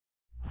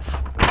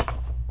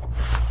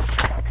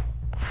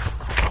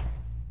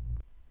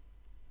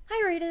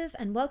readers,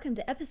 and welcome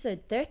to episode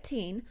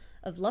 13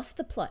 of Lost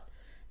the Plot,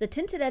 the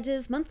Tinted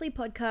Edges monthly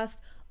podcast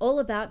all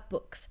about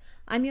books.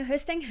 I'm your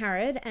host,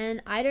 Angharad,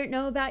 and I don't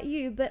know about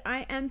you, but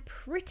I am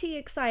pretty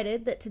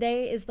excited that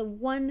today is the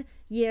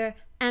 1-year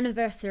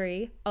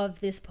anniversary of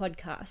this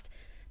podcast.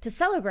 To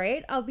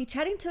celebrate, I'll be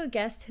chatting to a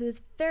guest who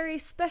is very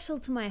special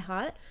to my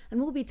heart,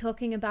 and we'll be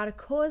talking about a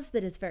cause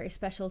that is very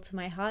special to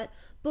my heart,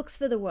 Books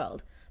for the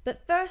World.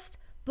 But first,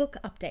 book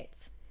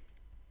updates.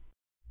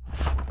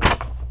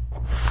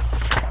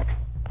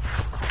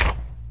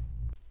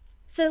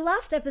 So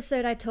last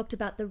episode I talked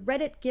about the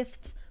Reddit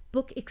Gifts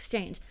book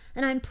exchange,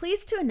 and I'm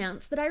pleased to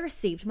announce that I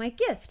received my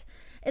gift.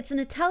 It's an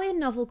Italian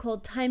novel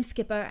called Time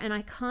Skipper, and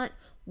I can't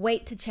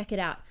wait to check it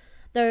out.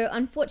 Though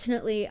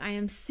unfortunately I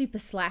am super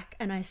slack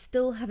and I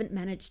still haven't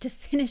managed to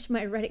finish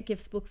my Reddit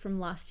Gifts book from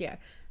last year,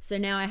 so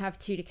now I have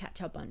 2 to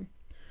catch up on.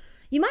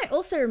 You might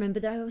also remember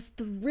that I was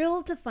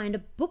thrilled to find a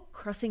Book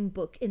Crossing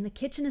book in the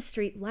Kitchener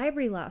Street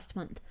Library last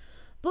month.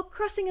 Book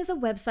Crossing is a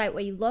website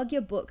where you log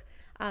your book,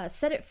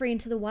 set it free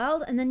into the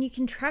wild, and then you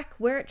can track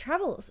where it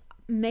travels,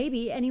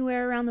 maybe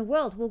anywhere around the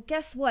world. Well,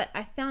 guess what?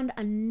 I found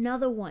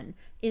another one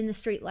in the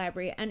street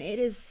library, and it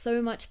is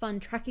so much fun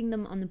tracking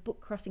them on the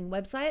Book Crossing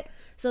website.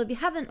 So if you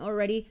haven't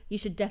already, you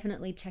should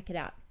definitely check it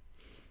out.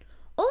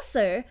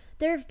 Also,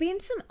 there have been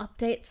some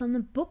updates on the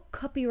book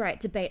copyright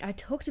debate I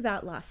talked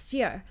about last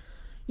year.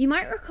 You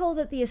might recall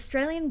that the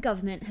Australian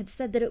government had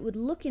said that it would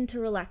look into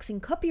relaxing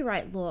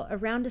copyright law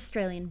around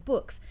Australian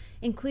books,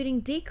 including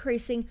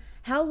decreasing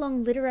how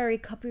long literary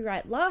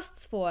copyright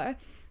lasts for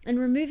and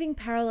removing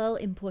parallel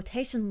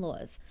importation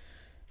laws.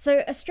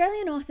 So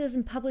Australian authors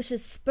and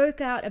publishers spoke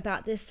out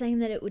about this, saying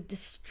that it would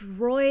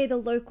destroy the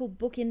local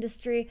book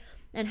industry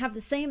and have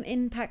the same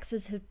impacts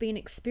as have been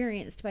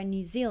experienced by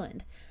New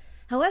Zealand.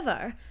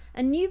 However,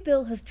 a new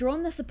bill has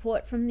drawn the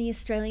support from the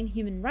Australian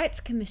Human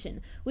Rights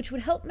Commission, which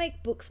would help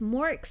make books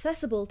more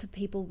accessible to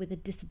people with a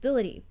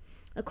disability.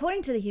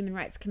 According to the Human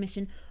Rights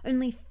Commission,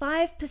 only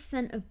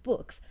 5% of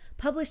books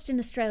published in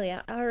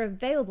Australia are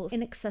available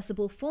in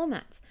accessible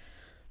formats.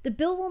 The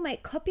bill will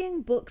make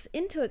copying books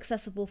into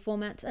accessible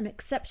formats an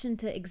exception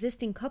to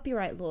existing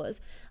copyright laws,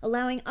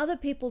 allowing other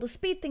people to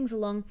speed things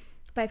along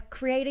by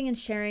creating and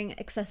sharing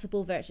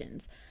accessible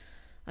versions.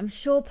 I'm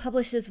sure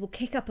publishers will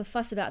kick up a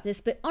fuss about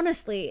this, but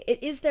honestly,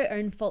 it is their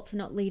own fault for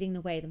not leading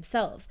the way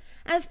themselves.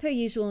 As per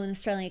usual in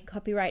Australian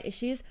copyright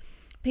issues,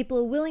 people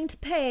are willing to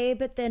pay,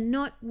 but they're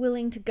not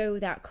willing to go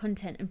without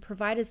content, and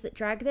providers that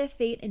drag their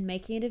feet in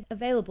making it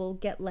available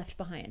get left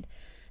behind.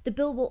 The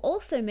bill will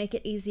also make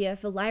it easier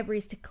for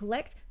libraries to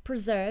collect,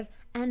 preserve,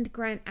 and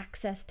grant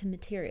access to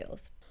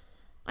materials.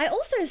 I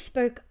also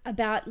spoke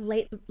about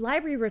late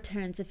library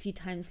returns a few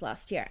times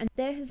last year, and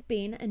there has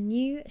been a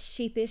new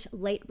sheepish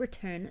late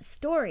return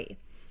story.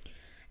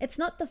 It's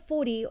not the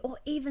 40 or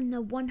even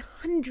the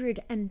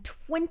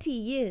 120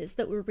 years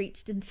that were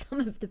reached in some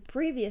of the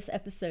previous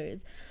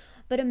episodes,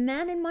 but a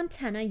man in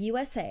Montana,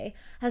 USA,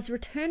 has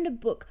returned a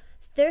book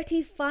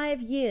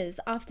 35 years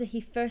after he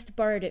first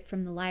borrowed it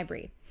from the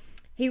library.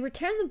 He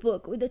returned the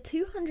book with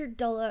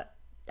 $200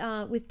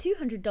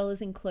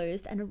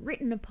 enclosed and a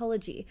written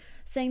apology,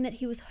 saying that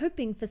he was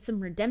hoping for some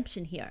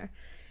redemption here.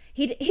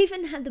 He'd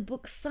even had the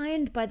book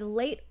signed by the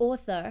late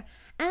author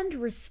and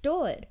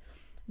restored.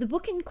 The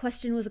book in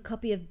question was a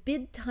copy of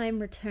Bid Time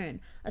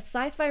Return, a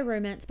sci-fi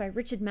romance by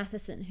Richard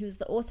Matheson, who is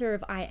the author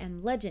of I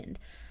Am Legend,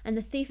 and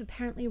the thief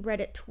apparently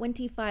read it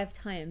 25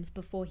 times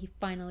before he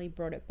finally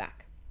brought it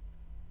back.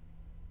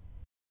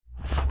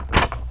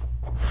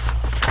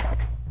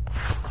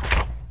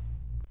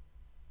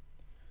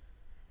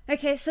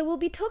 Okay, so we'll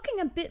be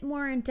talking a bit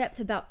more in depth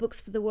about Books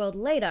for the World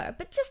later,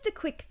 but just a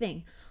quick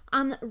thing.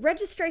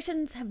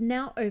 Registrations have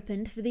now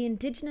opened for the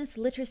Indigenous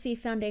Literacy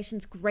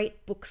Foundation's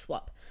Great Book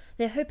Swap.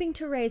 They're hoping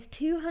to raise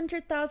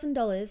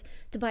 $200,000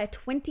 to buy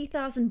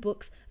 20,000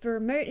 books for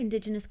remote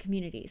Indigenous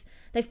communities.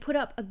 They've put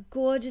up a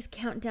gorgeous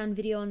countdown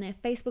video on their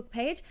Facebook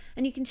page,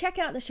 and you can check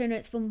out the show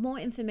notes for more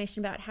information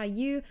about how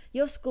you,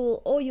 your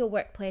school, or your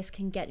workplace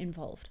can get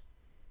involved.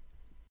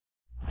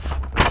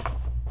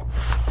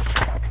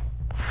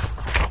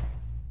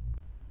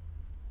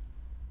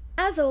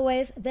 As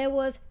always, there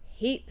was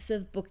heaps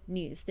of book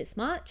news this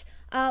March.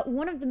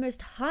 One of the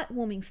most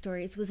heartwarming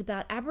stories was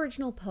about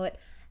Aboriginal poet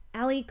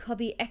Ali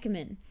Cobby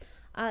Eckermann.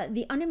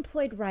 The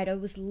unemployed writer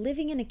was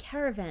living in a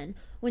caravan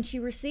when she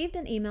received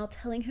an email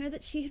telling her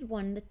that she had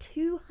won the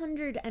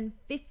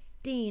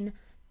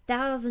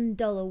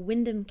 $215,000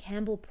 Wyndham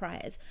Campbell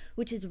Prize,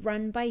 which is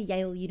run by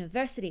Yale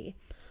University.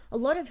 A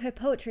lot of her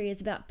poetry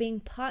is about being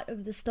part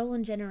of the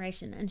stolen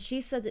generation, and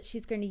she said that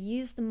she's going to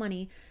use the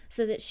money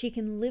so that she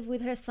can live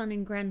with her son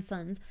and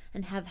grandsons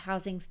and have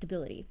housing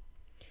stability.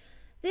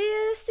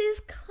 This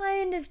is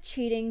kind of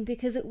cheating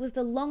because it was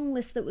the long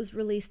list that was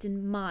released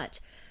in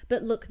March.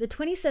 But look, the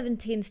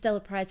 2017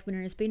 Stella Prize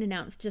winner has been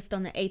announced just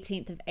on the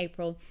 18th of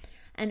April,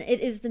 and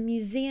it is the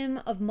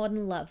Museum of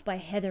Modern Love by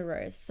Heather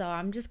Rose. So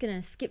I'm just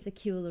going to skip the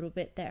queue a little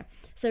bit there.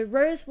 So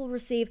Rose will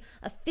receive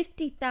a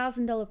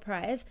 $50,000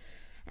 prize,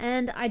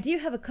 and I do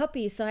have a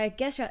copy, so I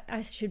guess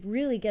I should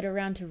really get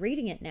around to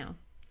reading it now.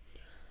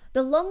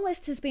 The long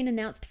list has been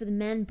announced for the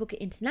Man Booker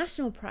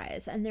International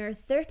Prize, and there are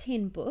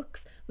 13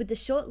 books, with the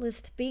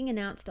shortlist being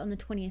announced on the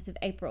 20th of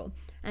April,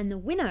 and the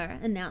winner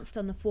announced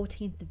on the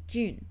 14th of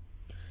June.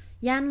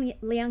 Jan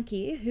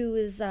Lianki, who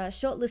was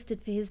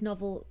shortlisted for his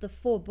novel The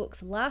Four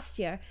Books last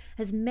year,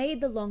 has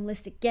made the long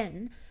list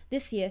again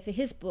this year for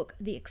his book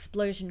The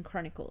Explosion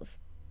Chronicles.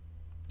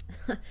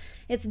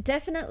 It's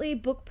definitely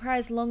Book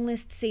Prize long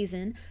list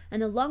season,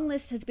 and the long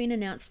list has been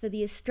announced for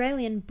the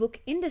Australian Book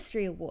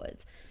Industry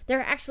Awards. There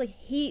are actually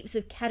heaps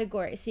of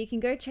categories, so you can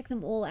go check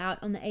them all out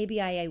on the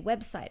ABIA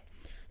website.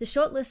 The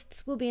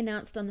shortlists will be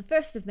announced on the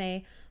 1st of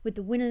May, with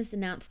the winners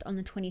announced on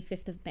the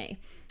 25th of May.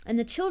 And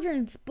the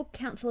Children's Book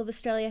Council of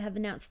Australia have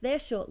announced their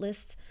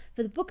shortlists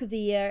for the Book of the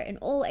Year in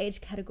all age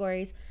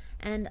categories,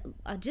 and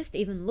just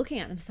even looking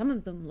at them, some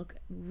of them look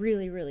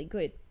really, really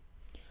good.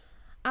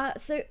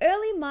 So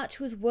early March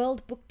was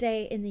World Book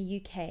Day in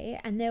the UK,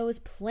 and there was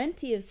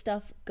plenty of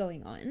stuff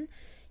going on.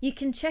 You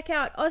can check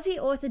out Aussie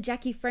author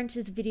Jackie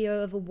French's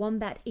video of a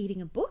wombat eating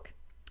a book,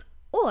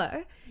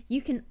 or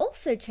you can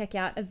also check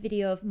out a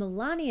video of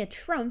Melania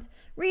Trump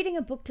reading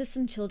a book to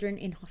some children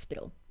in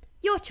hospital.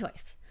 Your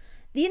choice.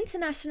 The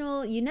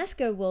International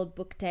UNESCO World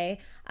Book Day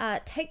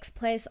takes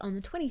place on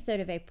the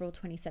 23rd of April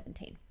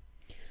 2017.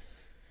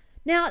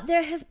 Now,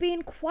 there has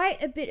been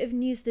quite a bit of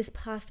news this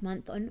past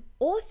month on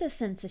author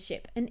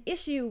censorship, an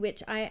issue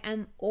which I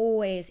am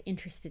always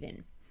interested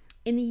in.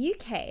 In the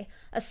UK,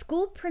 a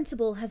school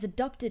principal has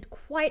adopted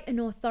quite an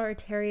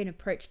authoritarian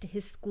approach to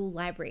his school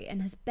library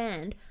and has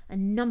banned a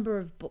number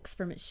of books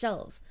from its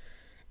shelves.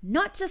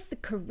 Not just the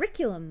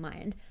curriculum,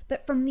 mind,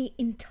 but from the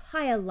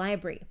entire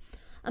library.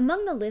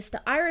 Among the list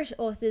are Irish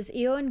authors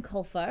Eoin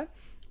Colfer,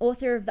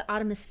 author of the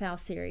Artemis Fowl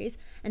series,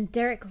 and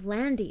Derek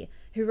Landy,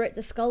 who wrote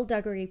the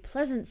Skullduggery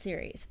Pleasant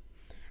series.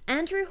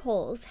 Andrew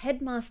Halls,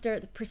 headmaster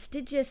at the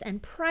prestigious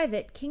and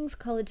private King's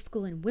College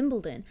School in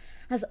Wimbledon,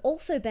 has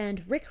also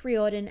banned Rick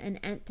Riordan and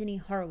Anthony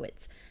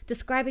Horowitz,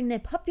 describing their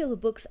popular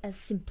books as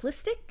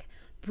simplistic,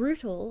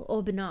 brutal,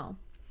 or banal.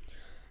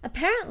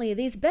 Apparently,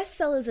 these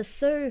bestsellers are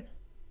so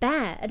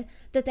bad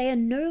that they are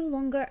no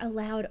longer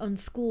allowed on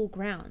school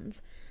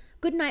grounds.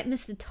 Goodnight,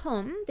 Mr.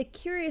 Tom, The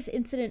Curious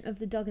Incident of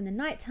the Dog in the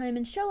Nighttime,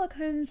 and Sherlock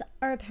Holmes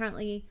are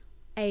apparently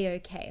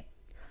A-OK.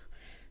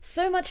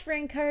 So much for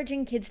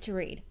encouraging kids to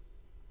read.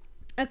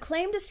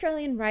 Acclaimed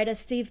Australian writer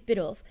Steve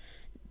Biddulph,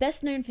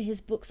 best known for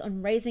his books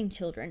on raising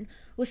children,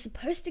 was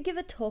supposed to give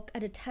a talk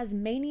at a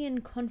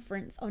Tasmanian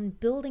conference on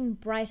building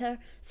brighter,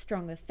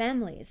 stronger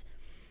families.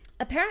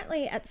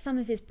 Apparently, at some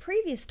of his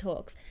previous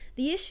talks,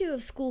 the issue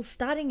of school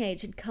starting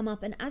age had come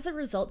up, and as a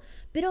result,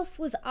 Biddulph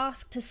was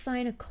asked to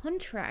sign a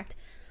contract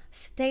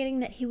stating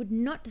that he would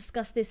not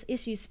discuss this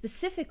issue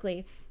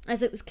specifically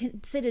as it was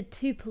considered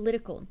too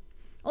political.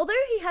 Although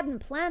he hadn't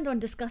planned on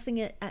discussing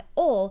it at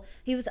all,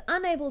 he was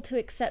unable to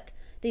accept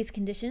these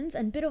conditions,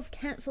 and Biddulph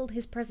cancelled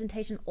his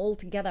presentation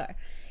altogether.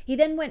 He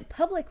then went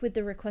public with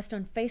the request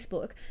on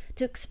Facebook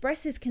to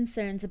express his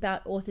concerns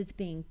about authors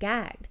being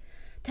gagged.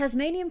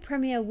 Tasmanian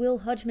Premier Will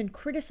Hodgman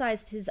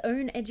criticised his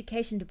own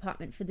education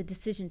department for the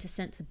decision to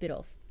censor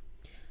Biddulph.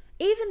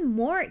 Even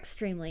more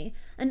extremely,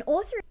 an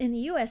author in the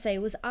USA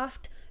was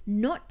asked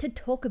not to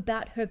talk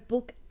about her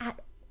book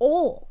at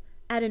all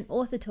at an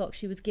author talk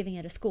she was giving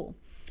at a school.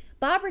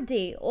 Barbara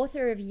Dee,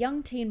 author of a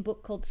young teen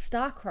book called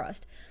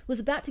Star-Crossed, was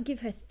about to give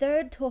her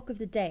third talk of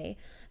the day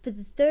for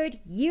the third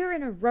year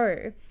in a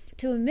row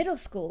to a middle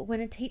school when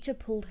a teacher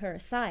pulled her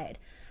aside.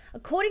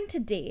 According to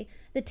Dee,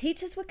 the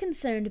teachers were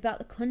concerned about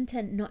the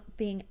content not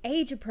being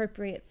age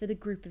appropriate for the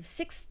group of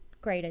 6th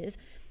graders,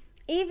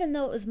 even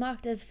though it was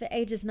marked as for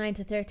ages 9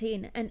 to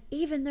 13, and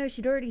even though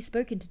she'd already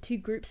spoken to 2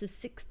 groups of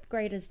 6th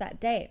graders that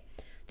day.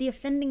 The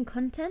offending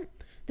content?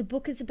 The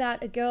book is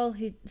about a girl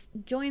who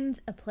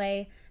joins a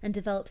play and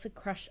develops a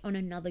crush on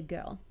another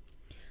girl.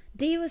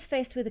 Dee was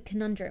faced with a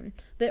conundrum,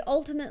 but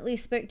ultimately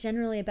spoke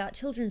generally about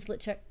children's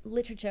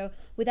literature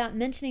without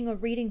mentioning or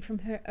reading from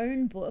her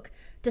own book,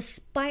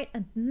 despite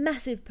a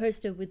massive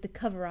poster with the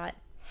cover art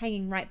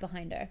hanging right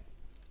behind her.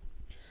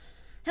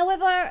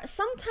 However,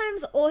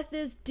 sometimes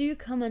authors do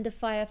come under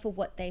fire for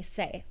what they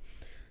say.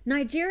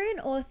 Nigerian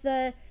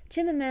author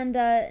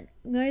Chimamanda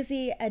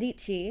Ngozi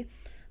Adichie,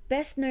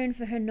 best known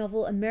for her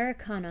novel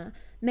Americana,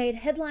 made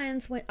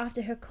headlines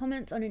after her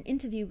comments on an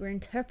interview were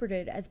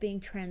interpreted as being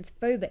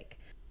transphobic.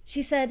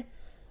 She said,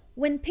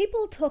 "When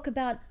people talk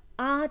about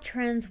are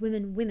trans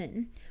women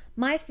women,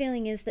 my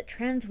feeling is that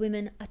trans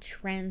women are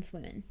trans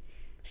women."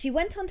 She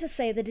went on to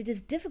say that it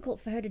is difficult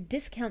for her to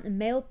discount the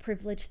male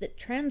privilege that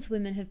trans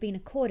women have been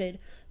accorded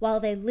while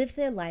they lived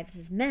their lives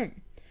as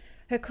men.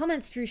 Her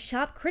comments drew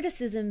sharp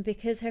criticism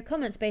because her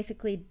comments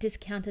basically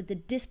discounted the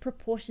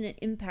disproportionate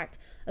impact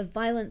of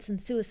violence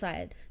and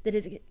suicide that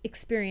is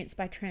experienced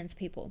by trans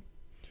people.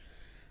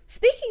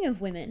 Speaking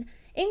of women,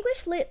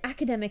 English lit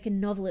academic and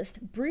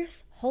novelist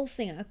Bruce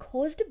Holsinger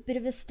caused a bit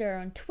of a stir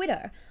on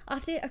Twitter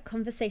after a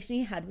conversation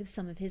he had with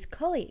some of his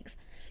colleagues.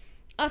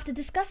 After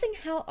discussing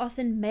how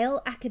often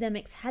male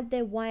academics had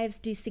their wives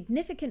do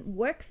significant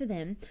work for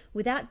them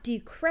without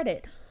due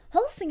credit,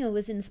 Holsinger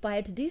was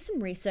inspired to do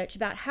some research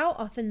about how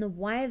often the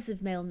wives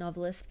of male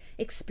novelists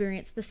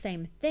experience the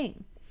same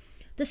thing.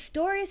 The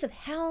stories of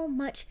how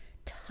much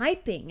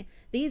typing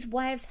these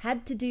wives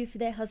had to do for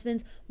their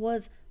husbands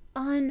was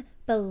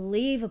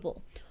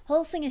unbelievable.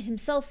 Holsinger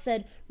himself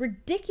said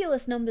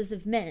ridiculous numbers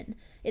of men,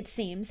 it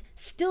seems,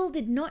 still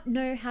did not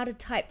know how to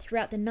type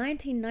throughout the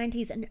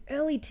 1990s and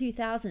early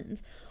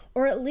 2000s,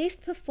 or at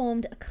least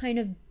performed a kind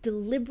of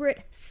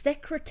deliberate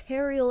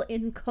secretarial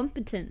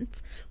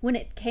incompetence when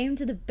it came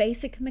to the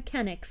basic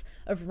mechanics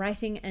of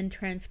writing and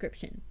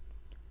transcription.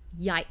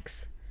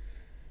 Yikes.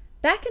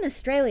 Back in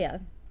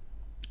Australia,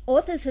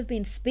 authors have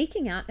been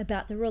speaking out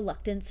about the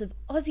reluctance of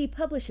Aussie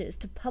publishers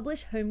to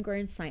publish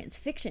homegrown science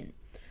fiction.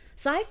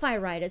 Sci-fi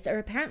writers are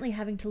apparently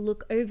having to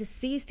look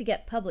overseas to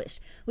get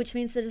published, which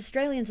means that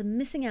Australians are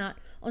missing out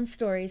on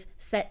stories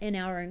set in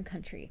our own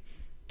country.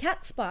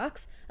 Kat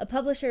Sparks, a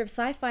publisher of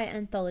sci-fi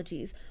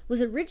anthologies,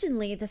 was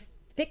originally the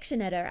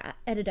fiction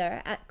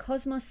editor at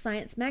Cosmos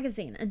Science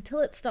magazine until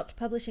it stopped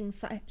publishing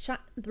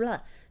sci-fi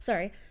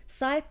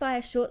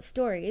short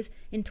stories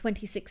in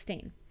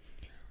 2016.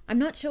 I'm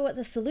not sure what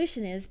the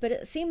solution is, but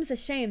it seems a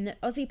shame that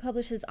Aussie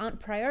publishers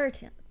aren't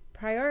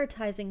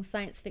prioritizing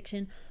science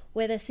fiction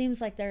where there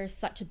seems like there is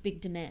such a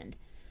big demand.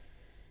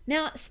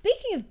 Now,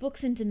 speaking of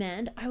books in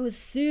demand, I was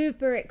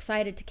super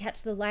excited to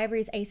catch the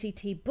library's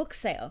ACT book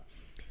sale.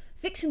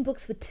 Fiction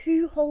books for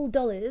 $2 whole,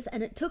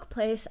 and it took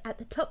place at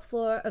the top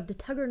floor of the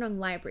Tuggeranong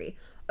Library,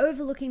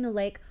 overlooking the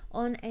lake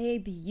on a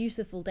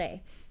beautiful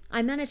day.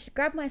 I managed to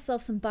grab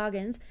myself some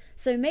bargains,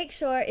 so make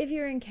sure if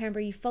you're in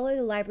Canberra you follow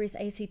the library's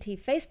ACT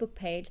Facebook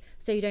page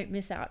so you don't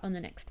miss out on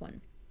the next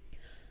one.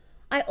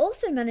 I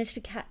also managed to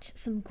catch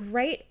some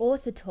great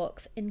author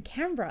talks in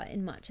Canberra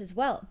in March as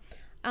well.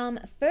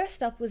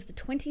 First up was the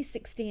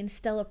 2016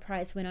 Stella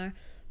Prize winner,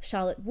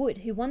 Charlotte Wood,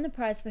 who won the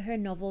prize for her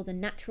novel The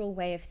Natural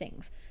Way of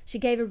Things. She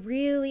gave a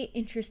really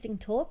interesting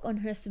talk on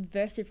her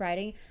subversive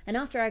writing, and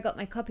after I got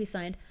my copy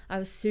signed, I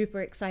was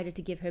super excited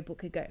to give her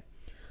book a go.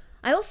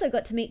 I also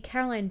got to meet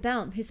Caroline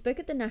Baum, who spoke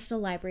at the National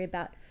Library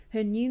about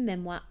her new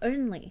memoir,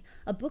 Only,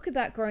 a book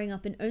about growing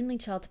up an only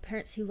child to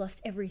parents who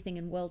lost everything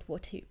in World War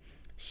II.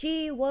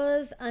 She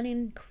was an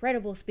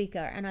incredible speaker,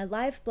 and I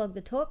live blogged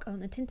the talk on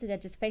the Tinted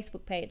Edges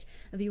Facebook page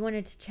if you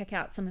wanted to check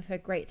out some of her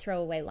great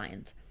throwaway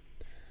lines.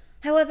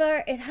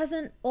 However, it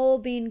hasn't all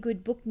been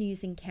good book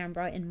news in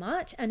Canberra in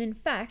March, and in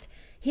fact,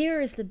 here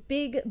is the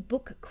big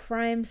book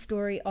crime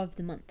story of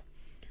the month.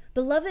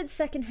 Beloved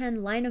secondhand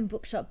Lynham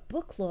bookshop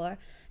Booklore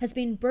has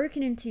been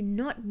broken into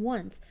not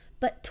once,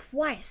 but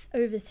twice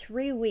over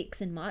 3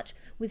 weeks in March,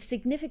 with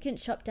significant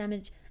shop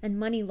damage and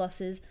money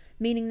losses,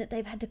 meaning that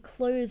they've had to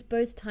close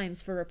both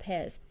times for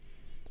repairs.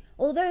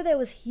 Although there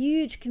was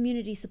huge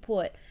community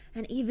support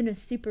and even a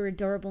super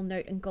adorable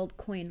note and gold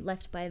coin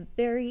left by a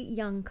very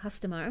young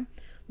customer,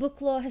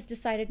 Booklore has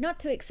decided not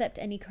to accept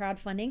any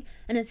crowdfunding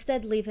and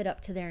instead leave it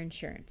up to their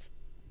insurance.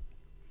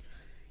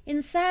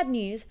 In sad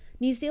news,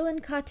 New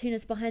Zealand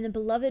cartoonist behind the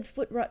beloved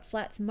Foot Rot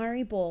Flats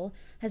Murray Ball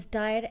has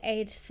died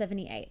aged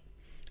 78.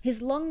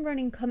 His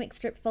long-running comic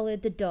strip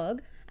followed the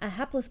dog, a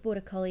hapless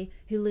border collie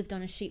who lived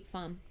on a sheep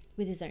farm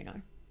with his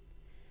owner.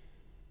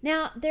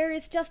 Now, there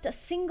is just a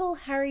single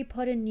Harry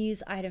Potter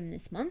news item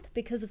this month,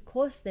 because of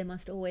course there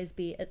must always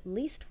be at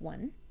least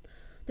one.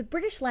 The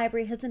British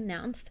Library has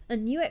announced a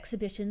new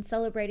exhibition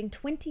celebrating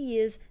 20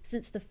 years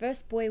since the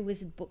first Boy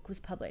Wizard book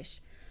was published.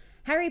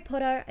 Harry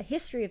Potter, A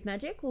History of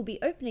Magic will be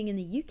opening in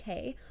the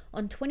UK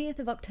on 20th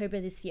of October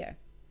this year.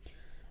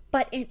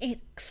 But in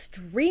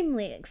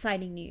extremely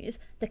exciting news,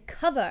 the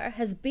cover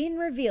has been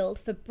revealed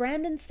for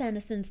Brandon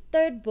Sanderson's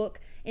third book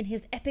in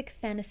his epic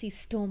fantasy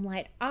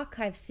Stormlight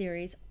archive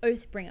series,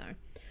 Oathbringer.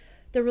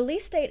 The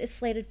release date is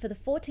slated for the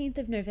 14th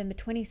of November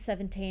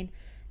 2017,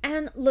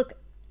 and look,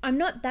 I'm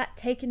not that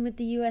taken with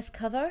the US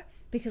cover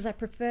because I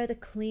prefer the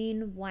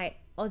clean white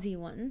Aussie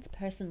ones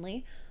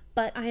personally,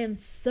 but I am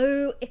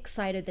so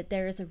excited that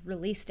there is a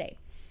release date.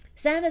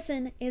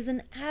 Sanderson is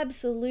an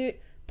absolute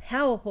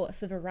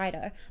powerhouse of a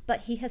writer,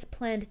 but he has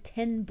planned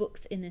 10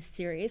 books in this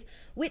series,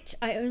 which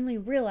I only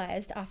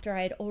realized after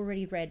I had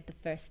already read the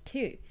first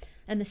 2.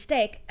 A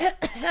mistake,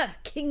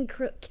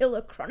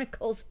 Kingkiller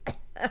Chronicles,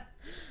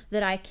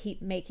 that I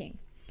keep making.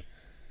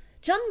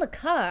 John le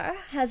Carre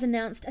has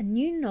announced a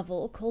new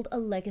novel called A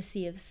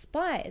Legacy of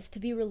Spies to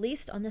be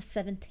released on the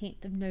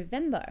 17th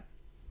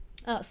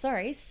of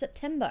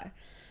September.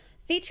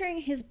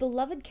 Featuring his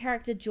beloved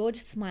character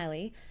George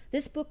Smiley,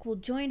 this book will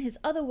join his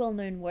other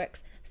well-known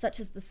works such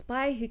as The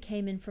Spy Who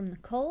Came In From the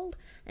Cold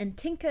and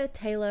Tinker,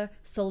 Tailor,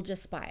 Soldier,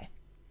 Spy.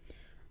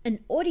 An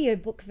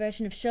audiobook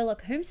version of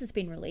Sherlock Holmes has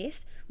been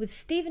released, with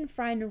Stephen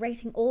Fry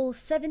narrating all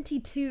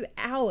 72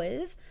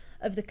 hours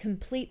of the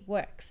complete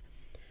works.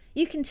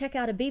 You can check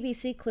out a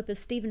BBC clip of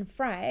Stephen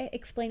Fry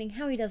explaining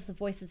how he does the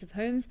voices of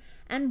Holmes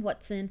and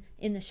Watson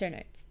in the show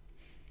notes.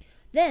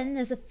 Then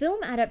there's a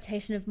film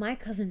adaptation of My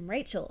Cousin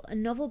Rachel, a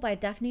novel by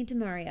Daphne du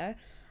Maurier,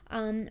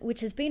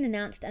 which has been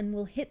announced and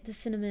will hit the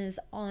cinemas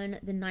on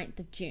the 9th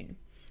of June.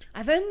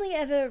 I've only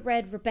ever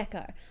read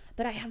Rebecca,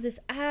 but I have this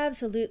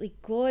absolutely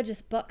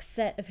gorgeous box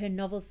set of her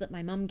novels that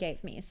my mum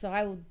gave me, so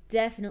I will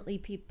definitely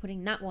be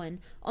putting that one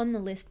on the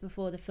list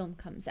before the film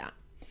comes out.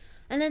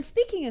 And then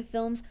speaking of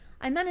films,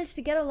 I managed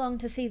to get along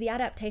to see the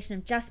adaptation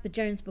of Jasper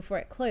Jones before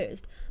it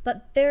closed,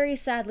 but very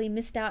sadly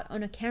missed out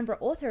on a Canberra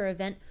author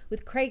event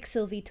with Craig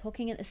Silvey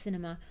talking at the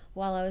cinema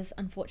while I was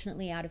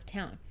unfortunately out of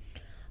town.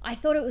 I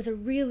thought it was a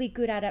really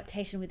good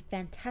adaptation with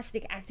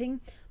fantastic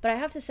acting, but I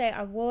have to say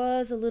I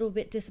was a little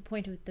bit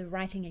disappointed with the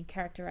writing and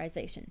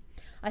characterization.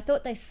 I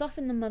thought they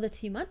softened the mother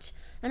too much,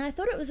 and I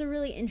thought it was a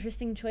really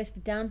interesting choice to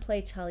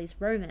downplay Charlie's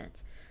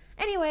romance.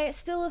 Anyway, it's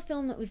still a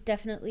film that was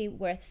definitely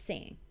worth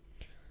seeing.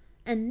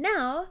 And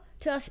now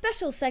to our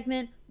special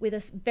segment with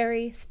a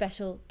very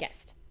special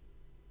guest.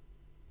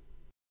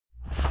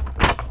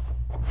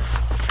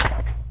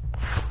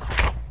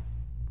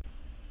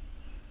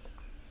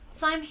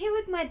 So I'm here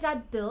with my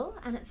dad Bill,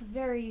 and it's a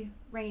very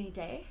rainy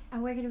day,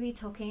 and we're going to be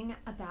talking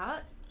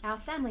about our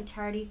family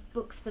charity,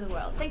 Books for the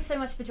World. Thanks so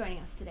much for joining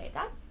us today,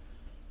 Dad.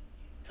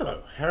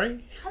 Hello,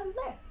 Harry.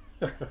 Hello.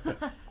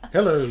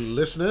 Hello,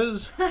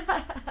 listeners.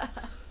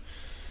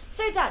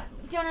 So, Dad,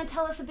 do you want to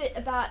tell us a bit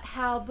about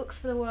how Books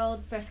for the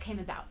World first came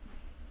about?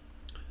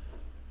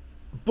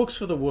 Books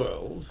for the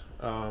World,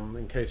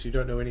 in case you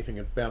don't know anything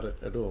about it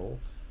at all,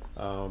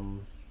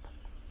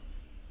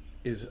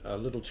 is a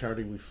little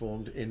charity we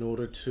formed in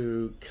order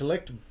to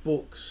collect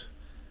books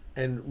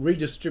and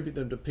redistribute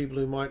them to people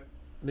who might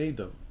need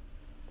them,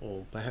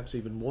 or perhaps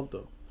even want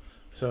them.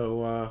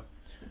 So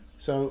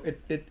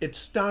it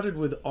started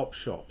with op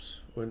shops.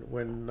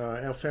 When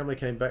our family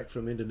came back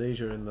from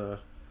Indonesia in the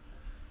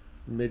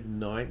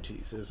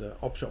mid-90s, there's an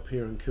op shop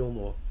here in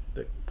Kilmore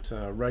that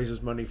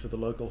raises money for the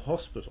local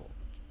hospital.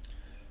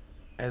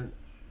 And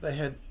they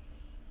had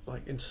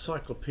like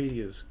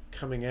encyclopedias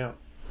coming out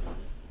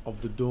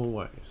of the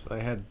doorways. They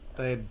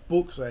had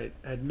books they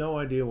had no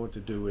idea what to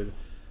do with,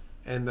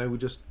 and they were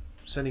just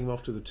sending them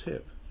off to the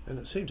tip. And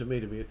it seemed to me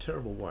to be a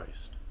terrible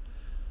waste.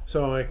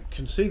 So I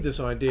conceived this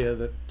idea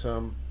that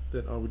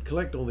I would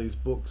collect all these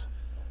books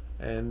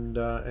and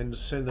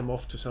send them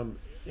off to some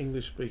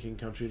English-speaking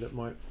country that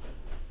might,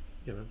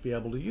 be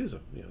able to use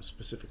them.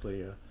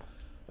 Specifically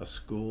a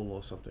school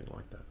or something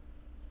like that.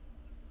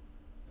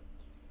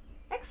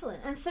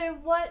 Excellent. And so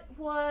what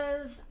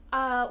was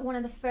one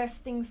of the first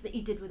things that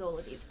you did with all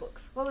of these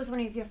books? What was one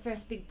of your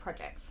first big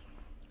projects?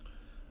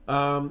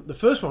 The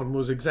first one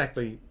was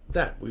exactly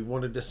that. We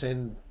wanted to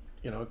send,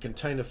 a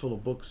container full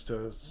of books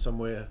to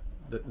somewhere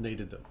that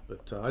needed them.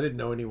 But I didn't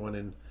know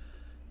anyone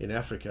in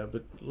Africa.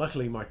 But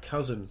luckily my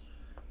cousin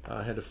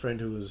had a friend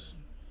who was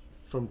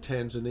from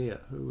Tanzania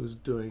who was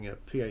doing a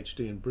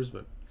PhD in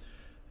Brisbane.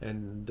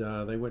 And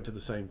they went to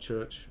the same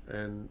church.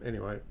 And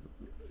anyway,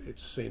 it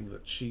seemed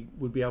that she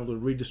would be able to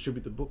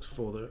redistribute the books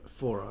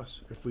for us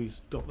if we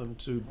got them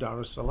to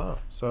Dar es Salaam.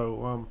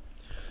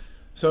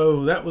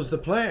 So that was the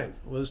plan,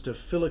 was to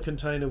fill a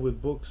container with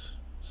books.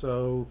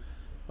 So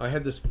I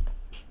had this,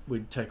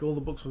 we'd take all the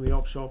books from the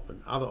op shop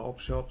and other op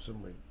shops,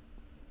 and we'd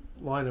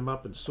line them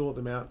up and sort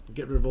them out,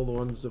 get rid of all the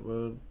ones that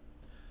were,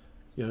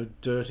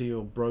 dirty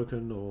or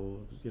broken or,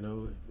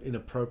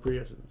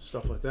 inappropriate and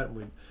stuff like that. And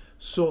we'd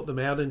sort them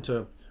out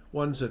into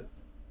ones that,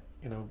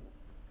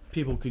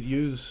 people could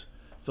use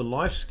for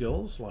life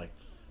skills like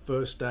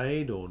first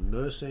aid or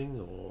nursing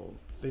or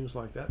things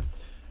like that,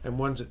 and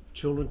ones that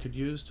children could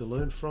use to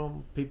learn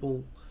from.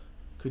 People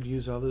could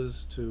use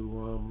others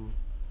to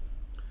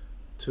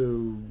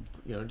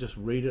just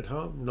read at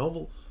home,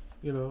 novels,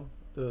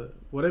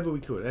 whatever we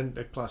could,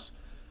 and plus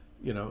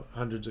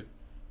hundreds of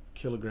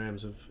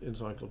kilograms of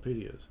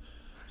encyclopedias.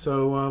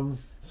 So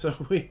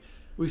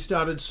we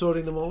started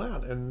sorting them all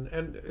out, and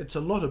it's a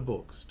lot of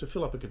books. To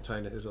fill up a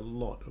container is a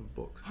lot of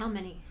books. How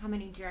many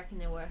do you reckon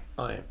there were?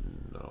 I have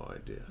no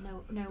idea.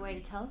 No way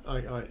to tell?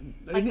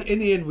 In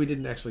the end, we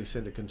didn't actually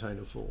send a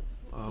container full.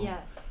 Yeah.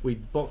 We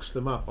boxed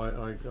them up.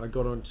 I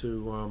got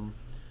onto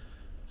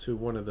to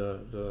one of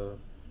the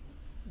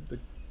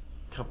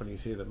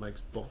companies here that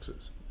makes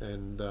boxes,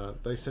 and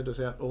they sent us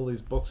out all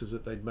these boxes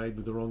that they'd made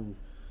with the wrong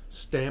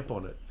stamp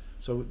on it.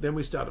 So then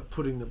we started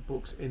putting the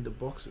books into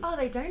boxes. Oh,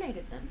 they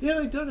donated them?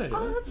 Yeah, they donated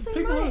them. Oh, that's so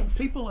nice.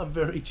 People are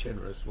very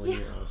generous when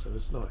you ask them.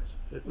 It's nice.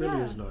 It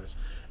really is nice.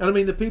 And I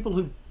mean, the people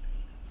who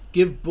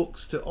give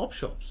books to op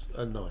shops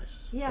are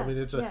nice. Yeah. I mean,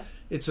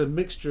 it's a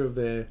mixture of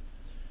their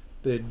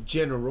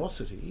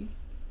generosity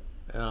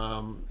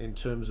in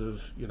terms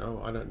of,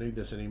 I don't need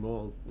this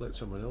anymore, let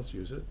someone else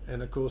use it.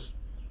 And of course,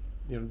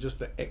 just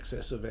the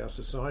excess of our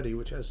society,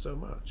 which has so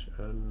much.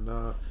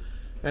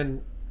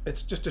 And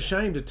it's just a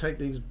shame to take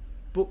these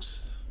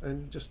books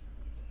and just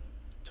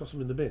toss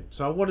them in the bin.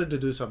 So I wanted to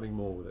do something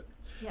more with it.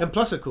 Yeah. And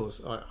plus, of course,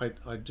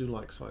 I do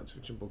like science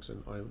fiction books,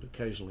 and I would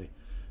occasionally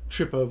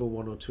trip over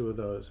one or two of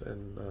those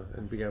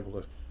and be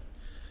able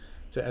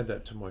to add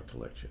that to my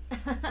collection.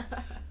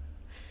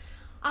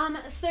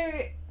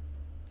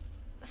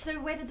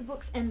 So where did the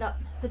books end up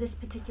for this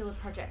particular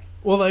project?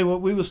 Well,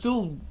 we were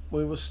still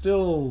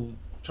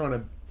trying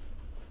to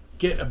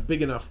get a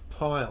big enough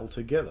pile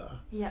together.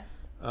 Yeah.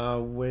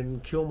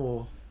 When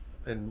Kilmore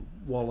and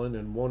Wallen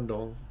and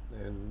Wandong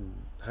and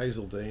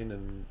Hazeldean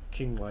and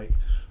Kinglake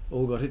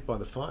all got hit by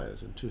the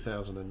fires in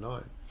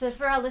 2009. So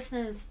for our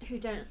listeners who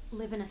don't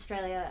live in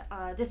Australia,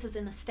 this is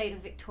in the state of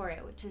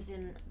Victoria, which is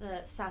in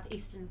the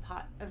southeastern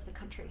part of the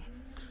country.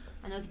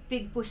 And there was a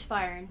big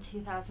bushfire in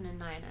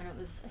 2009, and it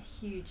was a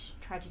huge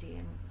tragedy,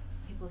 and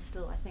people are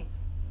still, I think,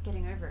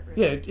 getting over it,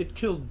 really. Yeah, it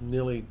killed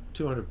nearly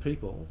 200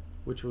 people,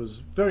 which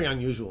was very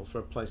unusual for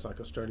a place like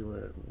Australia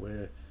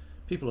where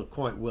people are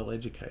quite well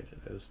educated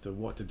as to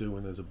what to do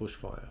when there's a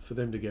bushfire. For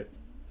them to get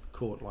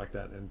caught like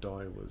that and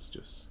die was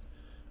just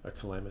a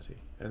calamity.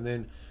 And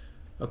then,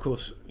 of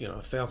course,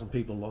 1,000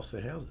 people lost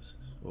their houses,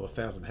 or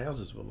 1,000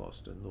 houses were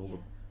lost, and all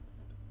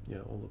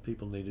the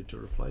people needed to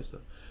replace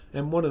them.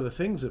 And one of the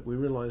things that we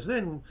realised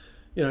then,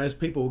 as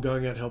people were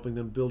going out helping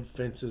them build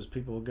fences,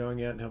 people were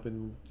going out and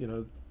helping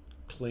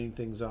clean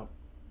things up.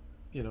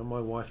 My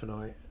wife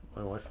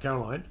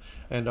Caroline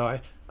and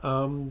I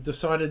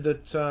decided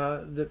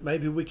that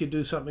maybe we could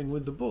do something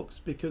with the books,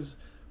 because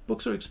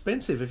books are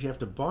expensive if you have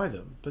to buy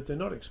them, but they're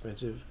not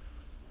expensive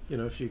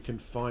if you can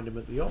find them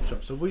at the op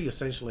shop. So we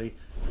essentially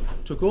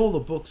took all the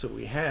books that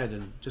we had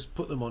and just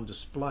put them on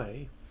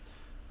display,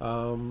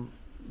 all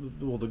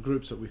the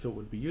groups that we thought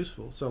would be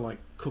useful. So like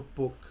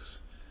cookbooks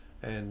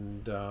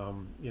and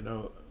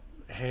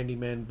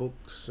handyman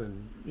books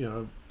and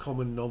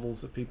common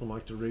novels that people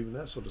like to read and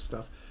that sort of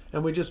stuff.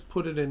 And we just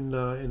put it in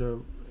a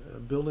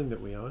building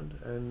that we owned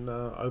and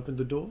opened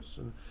the doors,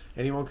 and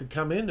anyone could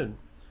come in and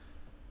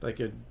they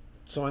could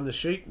sign the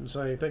sheet and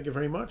say thank you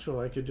very much,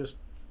 or they could just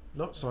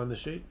not sign the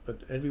sheet,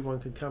 but everyone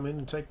could come in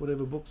and take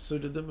whatever books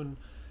suited them and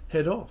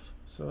head off.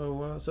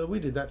 So we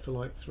did that for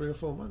like 3 or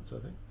 4 months, I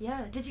think.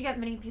 Yeah. Did you get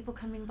many people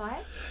coming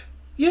by?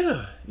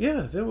 Yeah,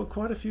 there were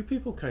quite a few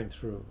people came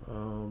through.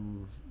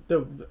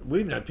 We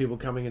even had people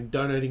coming and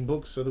donating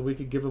books so that we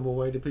could give them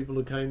away to people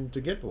who came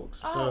to get books.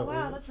 Oh, so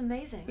wow, that's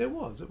amazing. It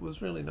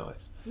was really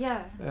nice.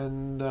 Yeah.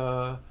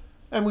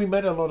 And we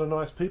met a lot of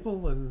nice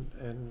people,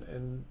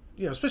 and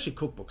especially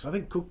cookbooks. I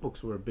think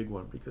cookbooks were a big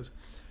one, because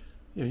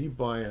you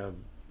buy a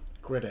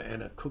Greta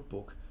Anna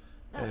cookbook,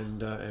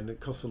 and it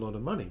costs a lot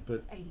of money,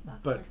 but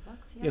 $80, but $100,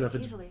 yeah, if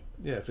it's easily.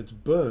 if it's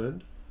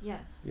burned, Yeah.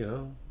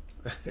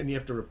 and you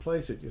have to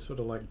replace it, you're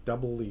sort of like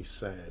doubly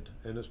sad,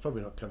 and it's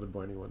probably not covered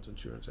by anyone's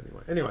insurance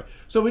anyway. Anyway,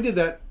 so we did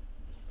that,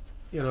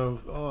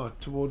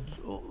 towards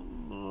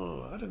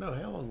I don't know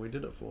how long we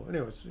did it for.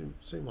 Anyway, it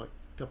seemed like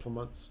a couple of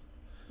months.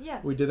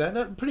 Yeah. We did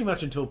that pretty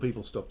much until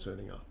people stopped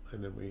turning up,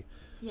 and then we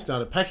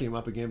started packing them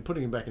up again,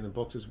 putting them back in the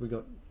boxes. We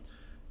got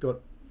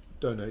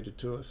donated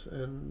to us,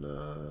 and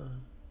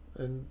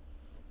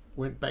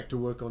went back to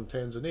work on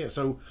Tanzania.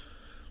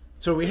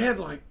 So we had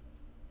like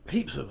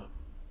heaps of them,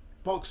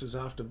 boxes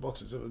after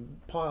boxes. It was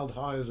piled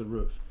high as a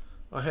roof.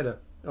 I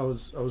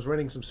was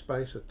renting some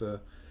space at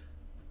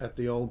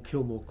the old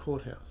Kilmore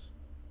Courthouse,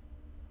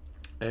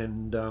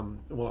 and I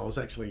was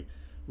actually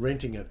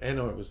renting it, and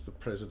I was the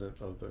president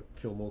of the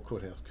Kilmore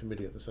Courthouse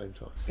committee at the same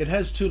time. It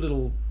has 2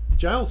 little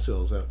jail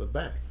cells out the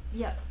back.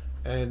 Yeah.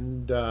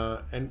 And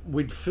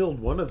we'd filled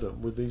one of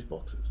them with these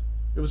boxes.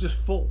 It was just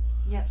full.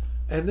 Yeah.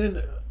 And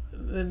then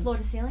Floor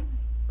to ceiling?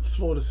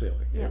 Floor to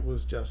ceiling. Yeah. It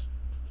was just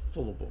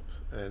full of books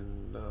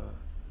and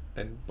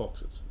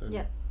boxes. And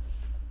yeah.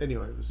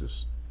 Anyway, it was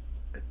just.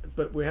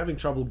 But we're having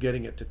trouble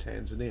getting it to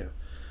Tanzania.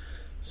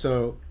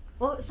 So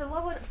what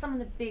were some of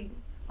the big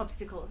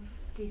obstacles,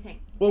 do you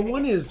think? Well,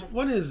 one is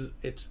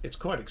it's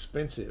quite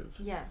expensive.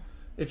 Yeah.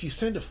 If you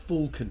send a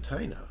full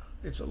container,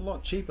 it's a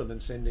lot cheaper than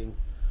sending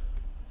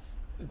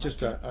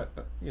just a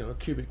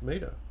cubic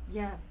meter.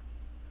 Yeah.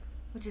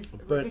 Which is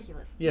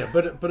ridiculous. Yeah,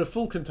 but a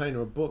full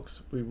container of books,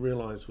 we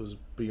realised, was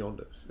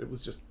beyond us. It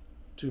was just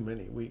too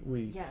many.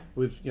 We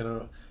with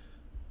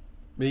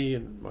me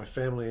and my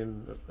family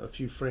and a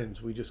few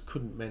friends, we just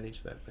couldn't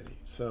manage that many.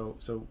 So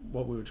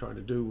what we were trying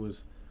to do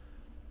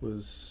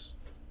was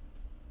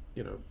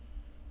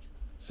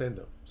send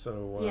them.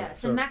 So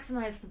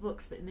maximise the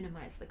books but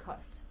minimise the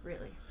cost,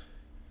 really.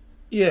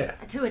 Yeah.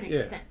 To an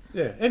extent.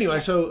 Yeah. Anyway,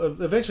 so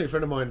eventually a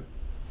friend of mine,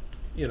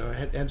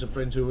 had some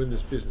friends who were in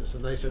this business,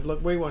 and they said,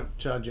 look, we won't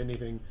charge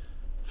anything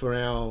for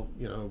our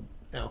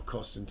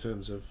costs in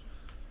terms of,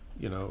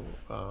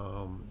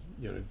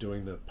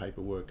 doing the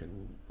paperwork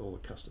and all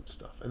the custom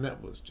stuff. And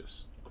that was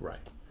just great.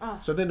 Oh.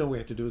 So then all we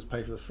had to do was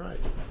pay for the freight.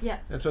 Yeah.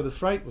 And so the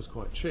freight was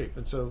quite cheap.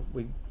 And so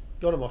we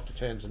got them off to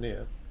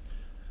Tanzania.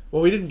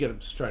 Well, we didn't get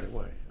them straight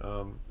away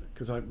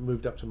because I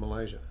moved up to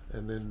Malaysia,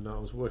 and then I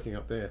was working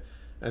up there,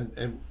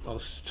 and I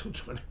was still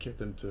trying to get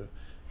them to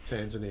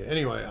Tanzania.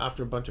 Anyway,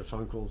 after a bunch of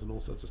phone calls and all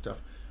sorts of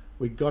stuff,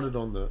 we got it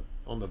on the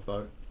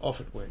boat.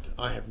 Off it went.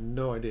 I have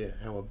no idea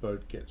how a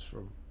boat gets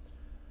from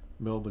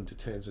Melbourne to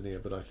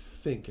Tanzania, but I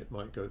think it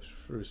might go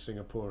through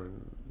Singapore,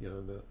 and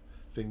the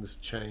things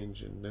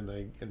change, and then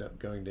they end up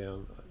going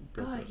down.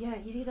 God, yeah,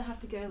 you'd either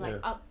have to go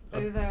up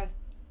over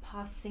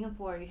past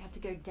Singapore, or you'd have to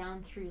go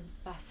down through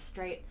Bass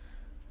Strait,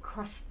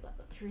 cross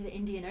through the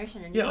Indian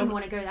Ocean, and you wouldn't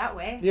want to go that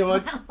way. Yeah,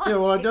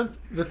 well, I don't.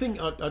 The thing,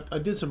 I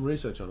did some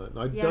research on it, and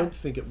I don't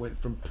think it went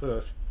from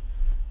Perth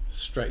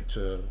straight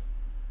to,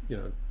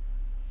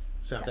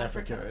 South To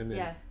Africa, Africa, and then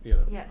yeah. you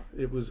know, Yeah.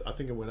 it was. I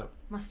think it went up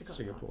Must have got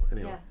Singapore. sauce.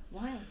 Anyway, Yeah,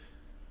 wild.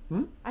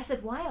 Hmm? I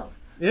said wild.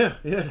 yeah,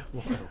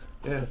 wild,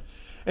 yeah.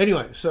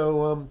 Anyway,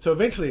 so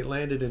eventually it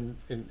landed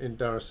in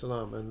Dar es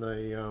Salaam, and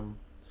they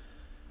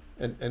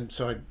and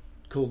so I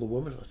called the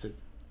woman. I said,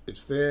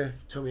 "It's there.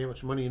 Tell me how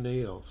much money you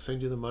need. I'll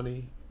send you the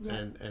money, Yeah.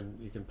 and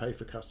you can pay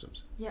for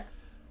customs." Yeah.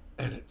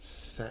 And it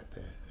sat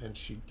there, and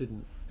she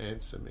didn't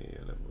answer me,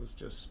 and it was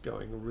just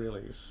going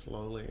really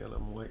slowly, and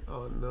I'm like,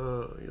 oh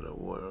no, you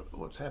know,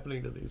 what's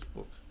happening to these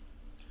books?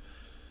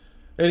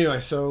 Anyway,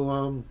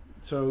 so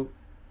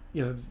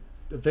you know,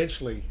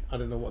 eventually, I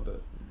don't know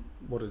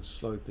what had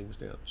slowed things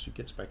down. She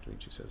gets back to me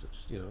and she says,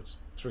 it's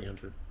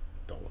 $300.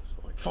 I'm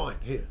like, fine,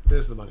 here,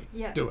 there's the money,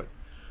 Yeah. do it.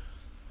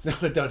 Now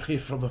I don't hear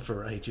from her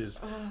for ages.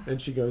 Oh. And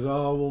she goes,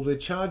 oh, well, they're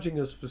charging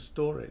us for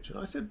storage. And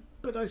I said,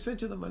 but I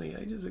sent you the money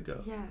ages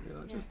ago. Yeah. You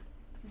know, yeah.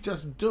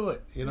 just do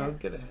it, you know,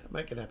 Yeah.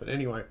 make it happen.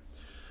 Anyway,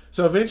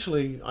 so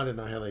eventually, I don't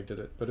know how they did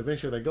it, but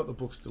eventually they got the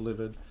books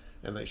delivered,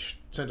 and they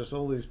sent us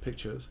all these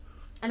pictures.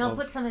 And I'll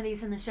put some of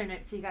these in the show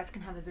notes so you guys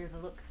can have a bit of a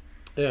look.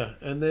 Yeah,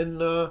 and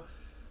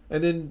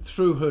then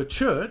through her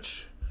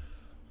church,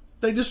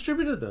 they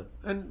distributed them,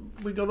 and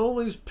we got all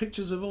these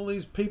pictures of all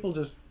these people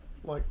just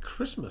like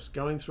Christmas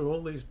going through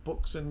all these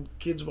books, and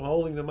kids were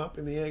holding them up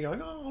in the air,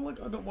 going, "Oh, look,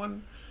 I got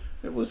one."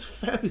 It was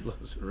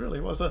fabulous. It really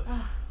was.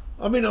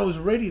 I mean, I was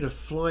ready to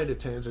fly to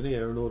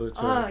Tanzania in order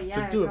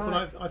to do it,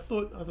 but I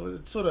thought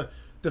it sort of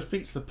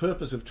defeats the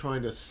purpose of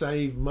trying to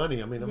save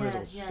money. I mean, I might as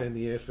well send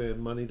the airfare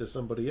money to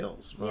somebody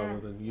else rather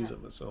than use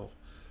it myself.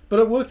 But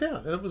it worked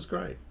out, and it was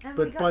great. And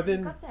but we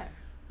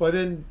by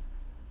then,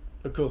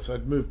 of course,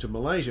 I'd moved to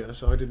Malaysia,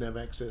 so I didn't have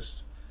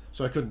access,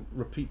 so I couldn't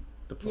repeat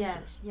the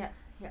process. Yeah.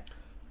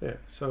 Yeah.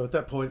 So at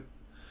that point,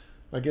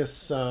 I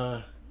guess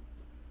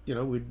you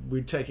know,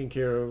 we'd taken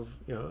care of,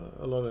 you know,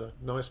 a lot of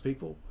nice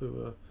people who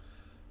were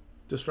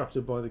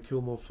disrupted by the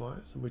Kilmore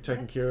fires, and we'd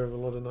taken care of a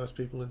lot of nice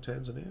people in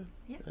Tanzania.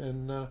 Yep.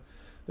 And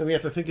then we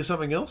had to think of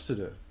something else to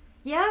do.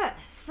 Yeah,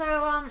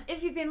 so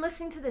if you've been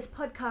listening to this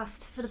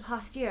podcast for the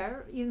past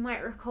year, you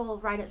might recall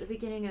right at the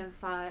beginning of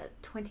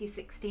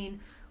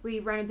 2016, we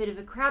ran a bit of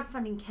a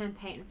crowdfunding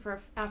campaign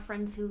for our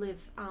friends who live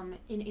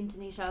in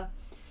Indonesia,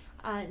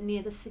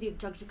 near the city of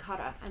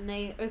Yogyakarta, and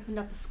they opened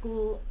up a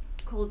school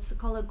called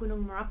Sekolah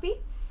Gunung Merapi,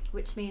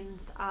 which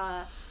means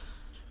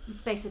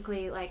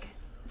basically like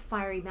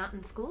fiery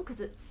mountain school, because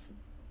it's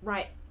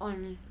right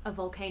on a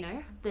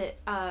volcano that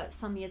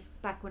some years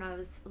back when I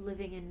was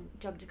living in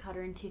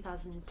Yogyakarta in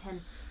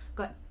 2010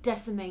 got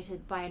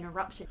decimated by an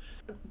eruption.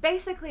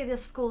 Basically,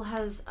 this school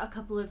has a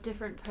couple of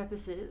different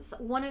purposes.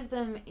 One of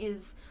them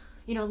is,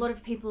 you know, a lot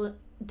of people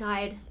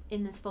died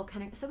in this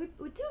volcanic, so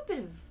we do a bit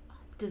of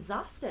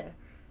disaster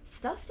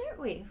stuff, don't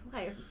we?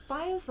 Like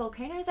fires,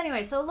 volcanoes.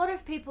 Anyway, so a lot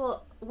of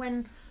people,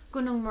 when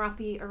Gunung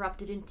Merapi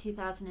erupted in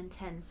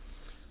 2010,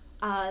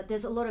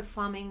 there's a lot of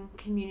farming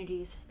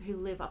communities who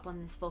live up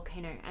on this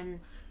volcano, and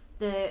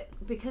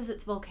because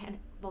it's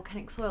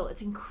volcanic soil,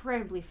 it's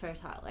incredibly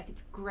fertile. Like,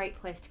 it's a great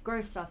place to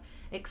grow stuff,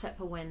 except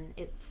for when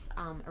it's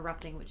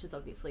erupting, which is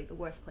obviously the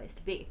worst place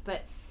to be.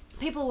 But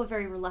people were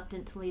very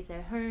reluctant to leave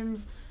their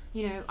homes.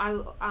 You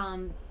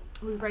know,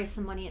 we raised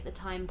some money at the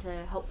time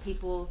to help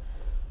people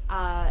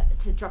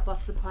to drop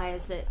off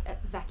supplies at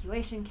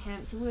evacuation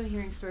camps, and we were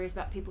hearing stories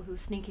about people who were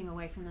sneaking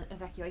away from the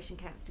evacuation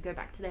camps to go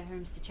back to their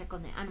homes to check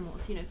on their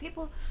animals. You know,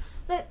 people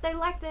that they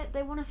like that,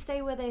 they want to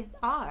stay where they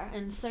are.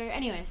 And so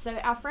anyway, so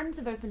our friends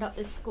have opened up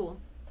this school,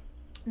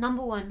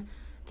 number one,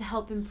 to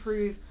help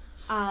improve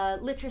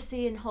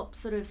literacy and help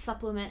sort of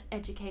supplement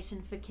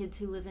education for kids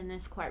who live in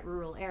this quite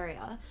rural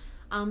area,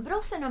 but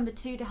also number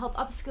two, to help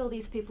upskill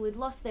these people who'd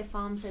lost their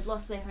farms, they'd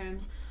lost their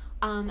homes,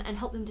 and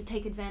help them to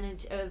take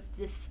advantage of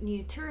this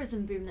new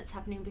tourism boom that's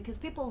happening, because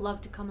people love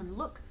to come and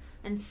look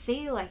and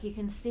see, like, you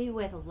can see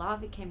where the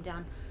lava came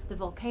down the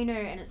volcano,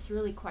 and it's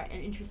really quite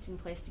an interesting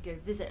place to go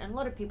visit. And a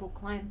lot of people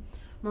climb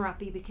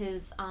Merapi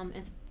because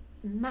it's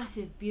a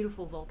massive,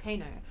 beautiful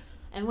volcano,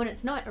 and when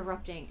it's not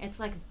erupting, it's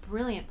like a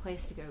brilliant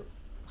place to go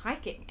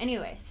hiking.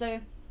 Anyway, so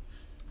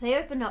they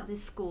opened up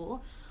this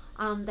school.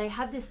 They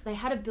had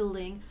a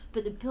building,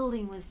 but the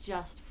building was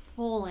just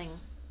falling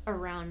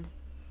around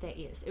their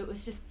ears. It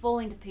was just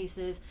falling to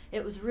pieces.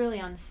 It was really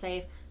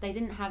unsafe. They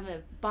didn't have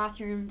a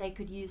bathroom they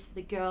could use for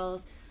the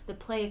girls. The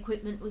play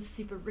equipment was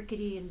super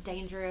rickety and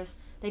dangerous.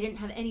 They didn't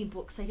have any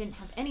books. They didn't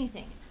have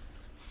anything.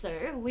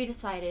 So we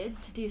decided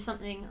to do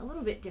something a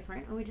little bit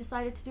different, and we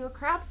decided to do a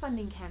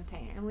crowdfunding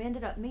campaign, and we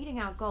ended up meeting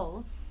our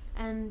goal.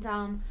 And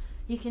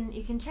you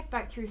can check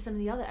back through some of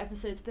the other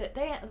episodes, but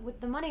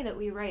with the money that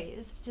we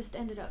raised, just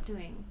ended up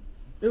doing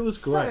it was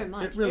great. So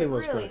much. It really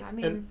was great. I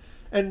mean,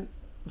 and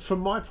from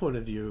my point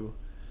of view,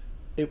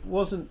 it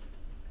wasn't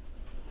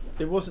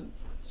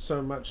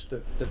so much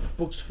that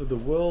Books for the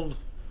World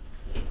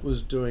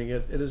was doing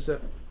it. It is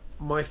that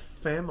my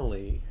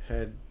family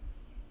had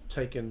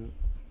taken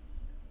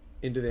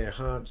into their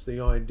hearts the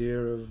idea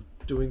of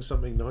doing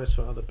something nice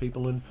for other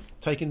people and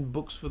taking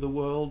Books for the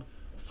World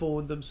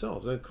forward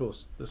themselves. And of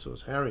course, this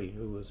was Harry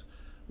who was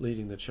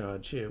leading the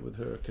charge here with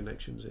her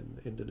connections in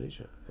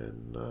Indonesia,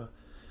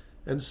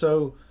 And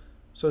so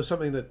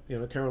something that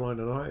Caroline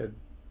and I had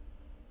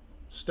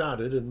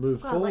started and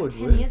moved forward like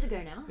 10 with. years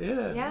ago now.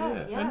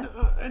 Yeah.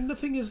 And the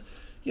thing is,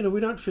 we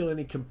don't feel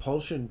any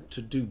compulsion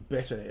to do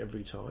better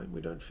every time.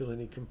 We don't feel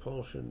any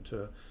compulsion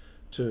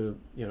to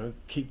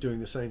keep doing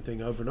the same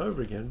thing over and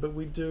over again. But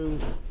we do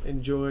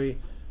enjoy,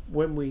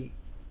 when we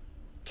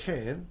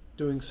can,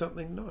 doing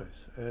something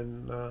nice.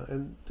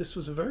 And this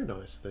was a very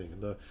nice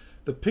thing.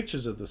 The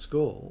pictures of the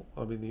school,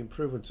 I mean, the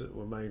improvements that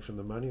were made from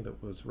the money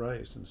that was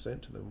raised and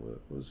sent to them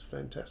was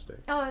fantastic.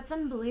 Oh, it's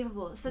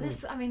unbelievable. So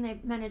this, I mean, they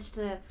managed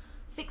to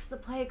fix the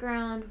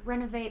playground,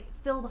 renovate,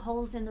 fill the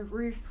holes in the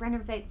roof,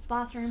 renovate the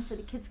bathroom so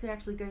the kids could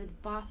actually go to the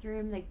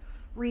bathroom. They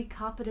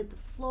recarpeted the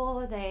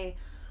floor. They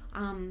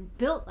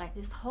built like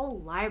this whole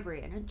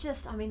library, and it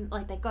just, I mean,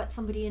 like they got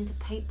somebody in to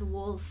paint the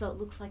walls so it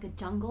looks like a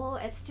jungle.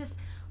 It's just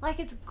like,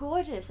 it's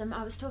gorgeous. And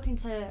I was talking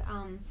to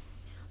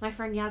my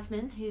friend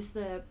Yasmin,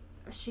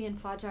 she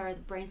and Fajar are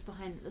the brains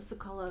behind the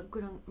Sekolah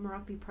Gunung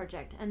Merapi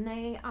project, and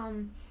they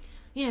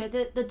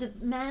the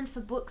demand for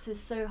books is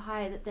so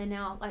high that they're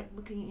now like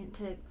looking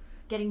into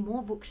getting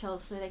more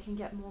bookshelves so they can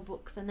get more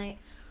books. And they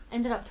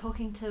ended up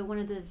talking to one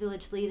of the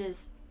village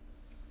leaders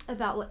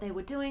about what they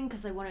were doing,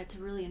 because they wanted to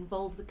really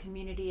involve the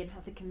community and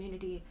have the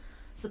community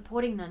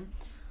supporting them.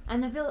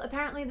 And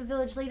apparently the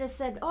village leader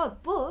said, "Oh,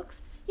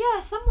 books?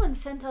 Yeah, someone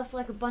sent us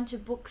like a bunch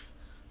of books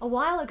a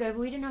while ago, but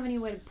we didn't have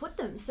anywhere to put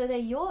them, so they're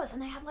yours."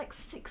 And they had like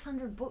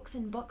 600 books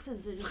in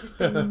boxes that had just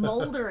been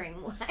mouldering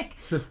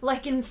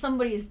like in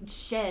somebody's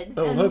shed.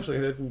 Oh, well, hopefully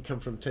they didn't come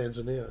from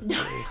Tanzania.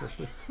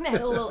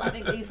 I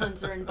think these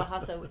ones are in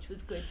Bahasa, which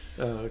was good.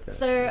 Oh, okay.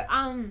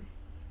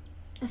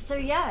 So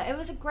yeah, it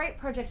was a great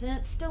project, and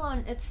it's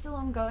still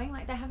ongoing.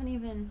 Like, they haven't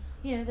even,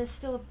 there's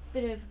still a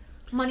bit of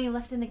money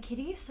left in the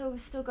kitty, so we've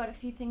still got a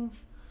few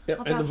things.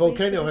 Yep, and the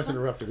volcano hasn't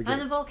erupted again.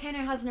 And the volcano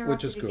hasn't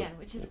erupted again,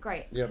 which is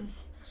great. Yep.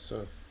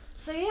 So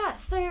yeah.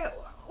 So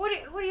what do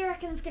you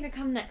reckon is going to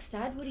come next,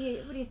 Dad? What do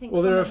you think?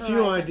 Well, there are a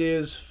few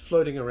ideas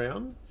floating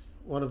around.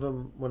 One of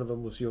them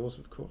was yours,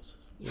 of course,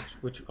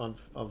 which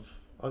I've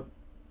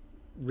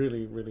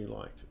really, really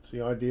liked. It's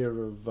the idea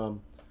of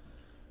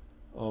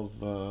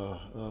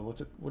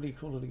what do you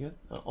call it again?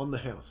 On the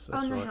house.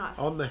 That's right.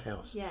 On the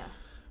house. Yeah.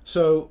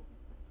 So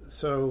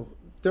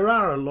there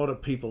are a lot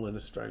of people in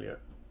Australia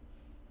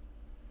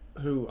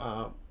who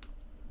are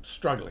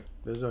struggling.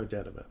 There's no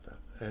doubt about that.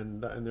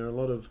 And there are a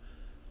lot of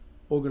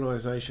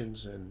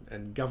organisations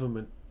and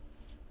government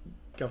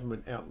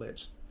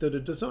outlets that are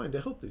designed to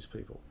help these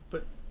people,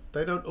 but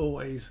they don't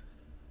always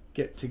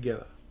get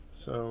together.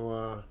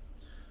 So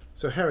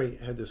Harry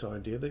had this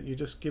idea that you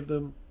just give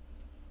them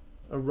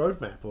a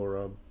roadmap or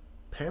a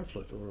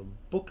pamphlet or a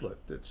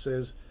booklet that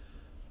says,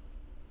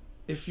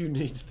 if you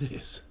need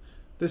this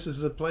is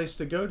the place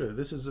to go to.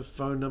 This is the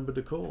phone number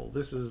to call.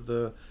 This is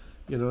the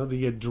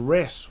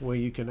address where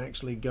you can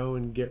actually go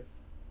and get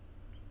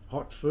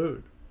hot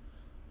food,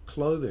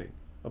 clothing,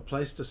 a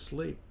place to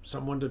sleep,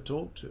 someone to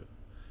talk to,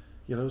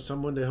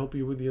 someone to help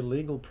you with your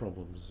legal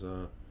problems,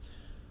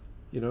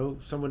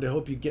 someone to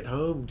help you get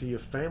home to your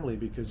family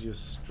because you're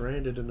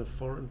stranded in a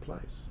foreign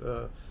place,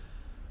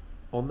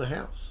 on the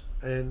house.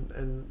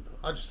 And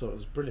I just thought it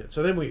was brilliant.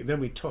 So then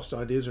we tossed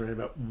ideas around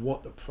about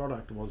what the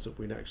product was that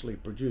we'd actually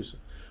produce.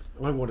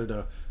 I wanted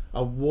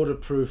a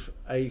waterproof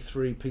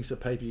A3 piece of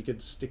paper you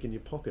could stick in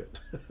your pocket.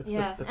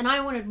 Yeah, and I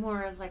wanted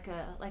more as like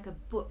a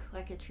book,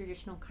 like a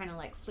traditional kind of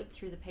like flip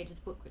through the pages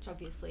book, which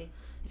obviously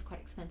is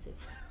quite expensive.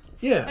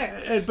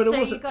 Yeah, but it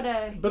wasn't.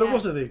 It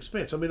wasn't the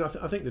expense. I mean,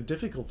 I think the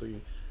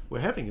difficulty we're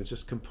having is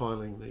just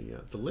compiling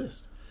the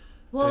list.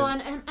 Well,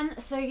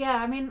 and so yeah,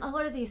 I mean, a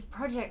lot of these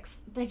projects,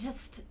 they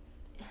just,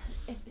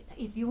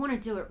 if you want to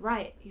do it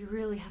right, you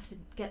really have to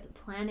get the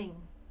planning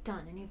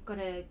done, and you've got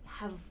to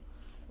have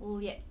all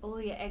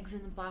your eggs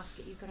in the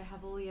basket. You've got to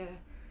have all your,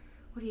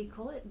 what do you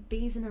call it?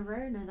 Bees in a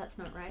row? No, that's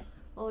not right.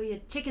 All your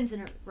chickens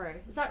in a row.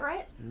 Is that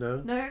right?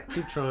 No.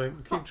 Keep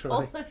trying.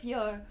 All of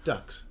your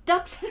ducks.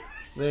 Ducks.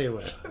 There you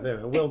are.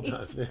 There. Well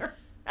done.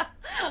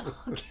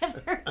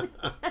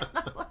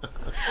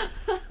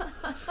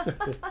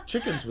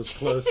 Chickens was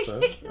close though.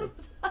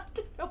 I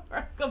don't know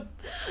where I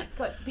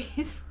got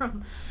bees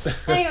from.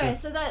 Anyway,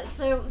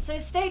 so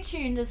stay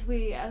tuned as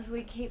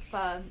we keep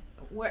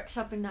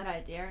workshopping that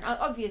idea, and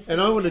obviously.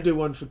 And I want to do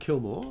one for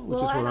Kilmore,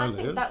 which is where I live.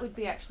 I think that would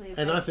be actually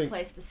a good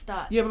place to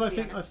start. Yeah, but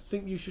I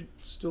think you should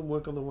still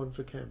work on the one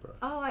for Canberra.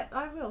 Oh,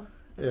 I will.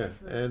 Yeah,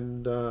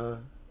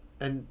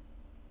 and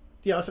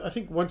yeah, I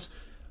think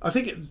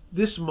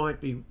this might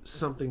be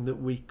something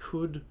that we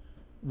could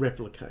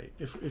replicate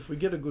if we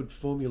get a good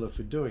formula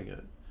for doing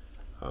it.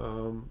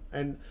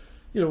 And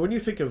when you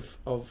think of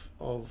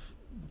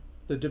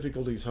the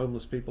difficulties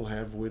homeless people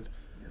have with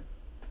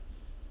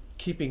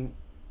keeping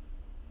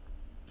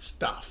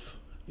stuff,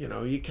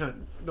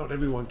 not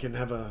everyone can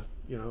have a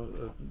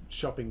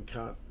shopping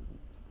cart,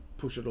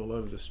 push it all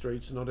over the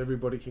streets. Not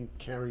everybody can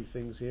carry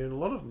things here, and a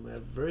lot of them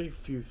have very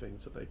few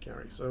things that they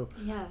carry. So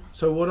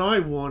what I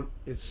want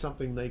is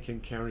something they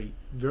can carry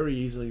very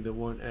easily that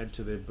won't add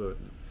to their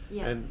burden.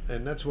 Yeah.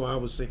 And that's why I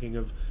was thinking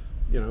of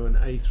an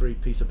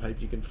A3 piece of paper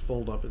you can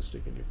fold up and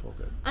stick in your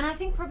pocket. And I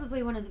think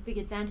probably one of the big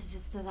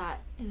advantages to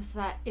that is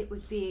that it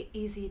would be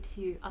easy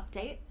to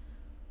update.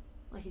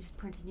 Like you just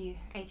print a new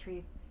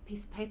A3 piece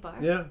of paper.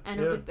 Yeah. And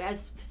it would,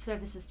 as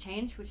services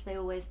change, which they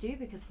always do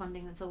because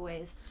funding is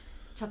always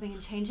chopping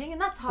and changing, and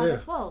that's hard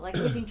as well, like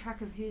keeping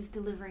track of who's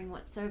delivering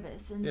what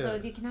service. And so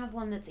if you can have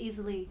one that's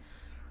easily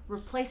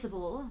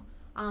replaceable,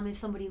 if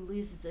somebody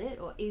loses it,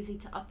 or easy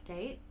to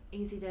update,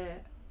 easy to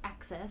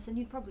access, and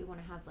you'd probably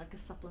want to have like a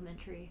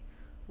supplementary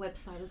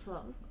website as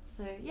well.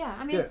 So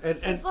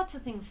there's lots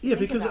of things to think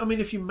because about.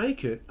 if you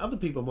make it, other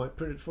people might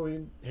print it for you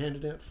and hand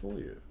it out for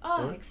you.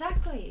 Oh, right?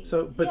 Exactly.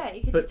 So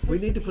but we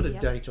need to put a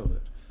date on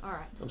it. All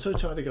right. I'm so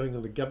tired of going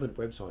on the government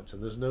websites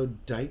and there's no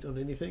date on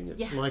anything.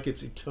 It's like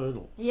it's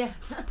eternal. Yeah.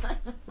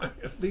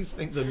 These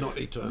things are not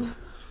eternal.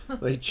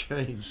 They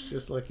change,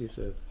 just like you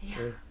said.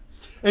 Yeah.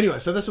 Anyway,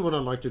 so that's what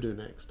I'd like to do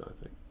next, I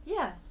think.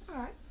 Yeah. All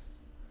right.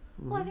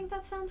 Well, I think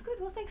that sounds good.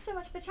 Well, thanks so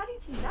much for chatting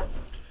to me, Dad.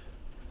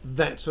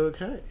 That's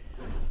okay.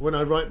 When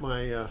I write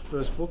my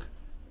first book,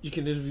 you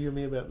can interview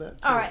me about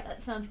that too. All right,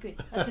 that sounds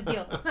good. That's a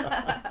deal.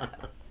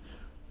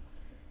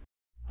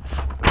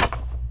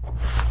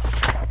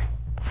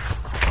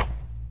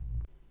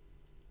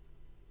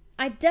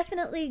 I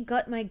definitely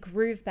got my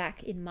groove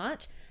back in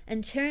March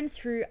and churned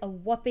through a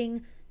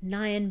whopping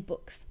 9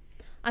 books.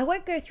 I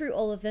won't go through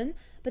all of them,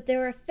 but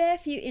there are a fair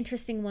few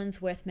interesting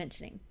ones worth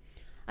mentioning.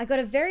 I got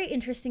a very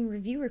interesting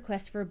review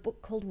request for a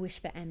book called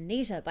Wish for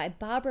Amnesia by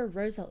Barbara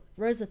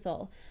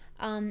Rosenthal,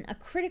 a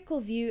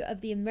critical view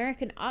of the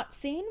American art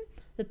scene,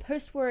 the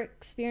post-war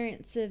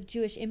experience of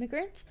Jewish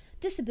immigrants,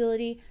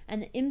 disability,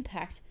 and the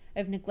impact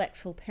of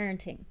neglectful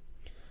parenting.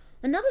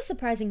 Another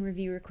surprising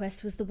review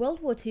request was the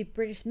World War II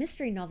British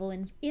mystery novel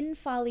In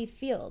Farley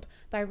Field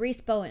by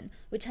Rhys Bowen,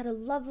 which had a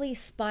lovely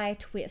spy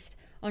twist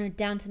on a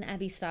Downton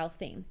Abbey-style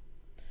theme.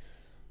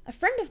 A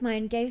friend of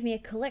mine gave me a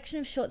collection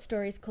of short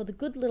stories called The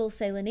Good Little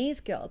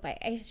Ceylonese Girl by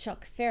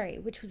Ashok Ferry,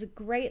 which was a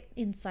great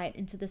insight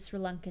into the Sri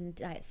Lankan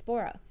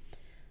diaspora.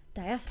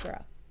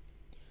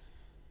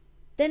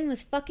 Then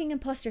was Fucking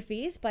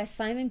Apostrophes by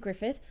Simon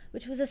Griffith,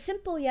 which was a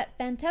simple yet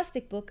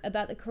fantastic book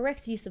about the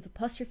correct use of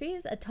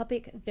apostrophes, a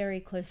topic very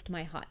close to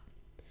my heart.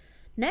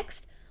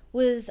 Next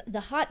was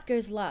The Heart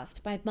Goes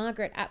Last by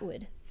Margaret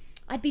Atwood.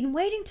 I'd been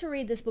waiting to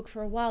read this book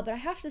for a while, but I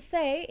have to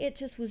say it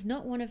just was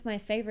not one of my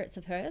favourites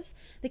of hers.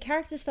 The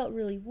characters felt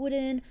really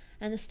wooden,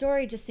 and the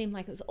story just seemed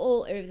like it was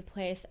all over the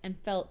place and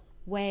felt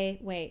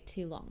way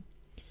too long.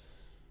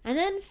 And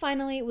then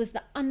finally was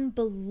the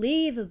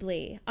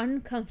unbelievably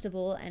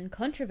uncomfortable and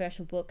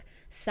controversial book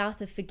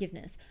South of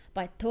Forgiveness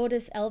by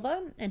Thordis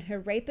Elva and her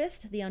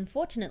rapist, the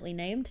unfortunately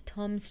named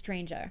Tom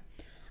Stranger.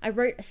 I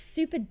wrote a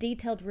super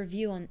detailed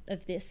review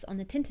of this on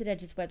the Tinted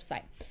Edges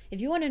website if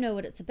you want to know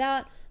what it's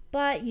about,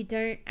 but you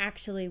don't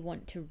actually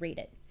want to read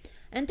it.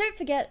 And don't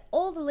forget,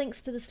 all the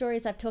links to the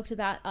stories I've talked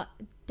about are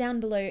down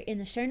below in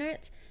the show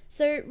notes.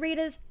 So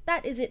readers,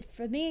 that is it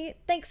for me.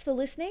 Thanks for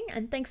listening,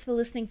 and thanks for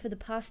listening for the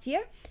past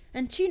year,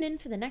 and tune in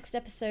for the next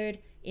episode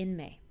in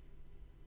May.